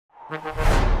I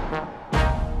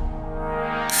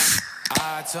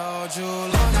told you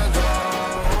long ago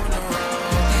on the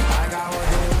road, I got what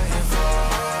you're waiting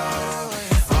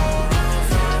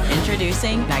for.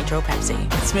 Introducing Nitro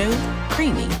Pepsi. Smooth,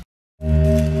 creamy.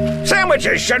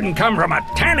 Sandwiches shouldn't come from a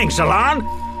tanning salon.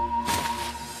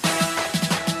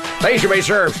 They should be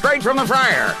served straight from the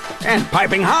fryer and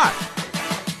piping hot.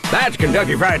 That's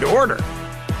Kentucky Fried to order.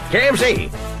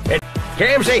 KFC.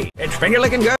 It's finger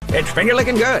licking good. It's finger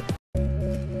licking good.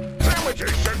 Sandwiches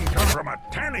shouldn't come from a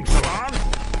tanning salon.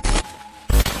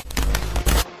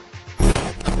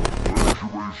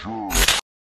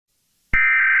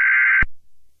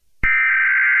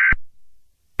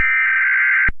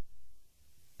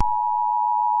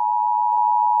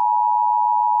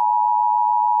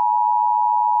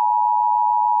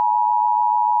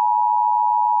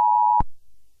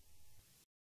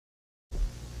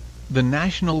 The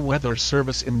National Weather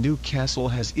Service in Newcastle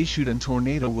has issued a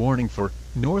tornado warning for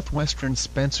northwestern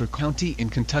Spencer County in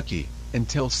Kentucky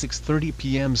until 6:30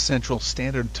 p.m. Central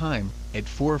Standard Time. At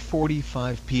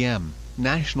 4:45 p.m.,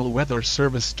 National Weather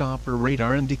Service Doppler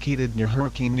radar indicated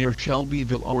hurricane near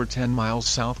Shelbyville or 10 miles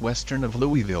southwestern of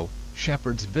Louisville,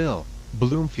 Shepherdsville,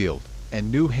 Bloomfield, and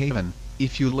New Haven.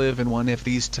 If you live in one of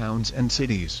these towns and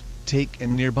cities, take a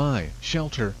nearby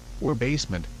shelter or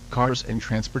basement. Cars and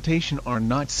transportation are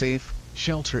not safe.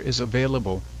 Shelter is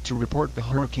available. To report the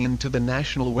hurricane to the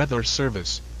National Weather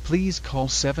Service, please call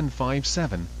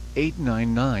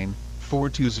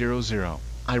 757-899-4200.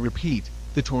 I repeat,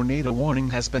 the tornado warning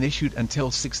has been issued until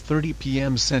 6:30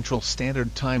 p.m. Central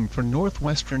Standard Time for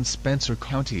northwestern Spencer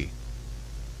County.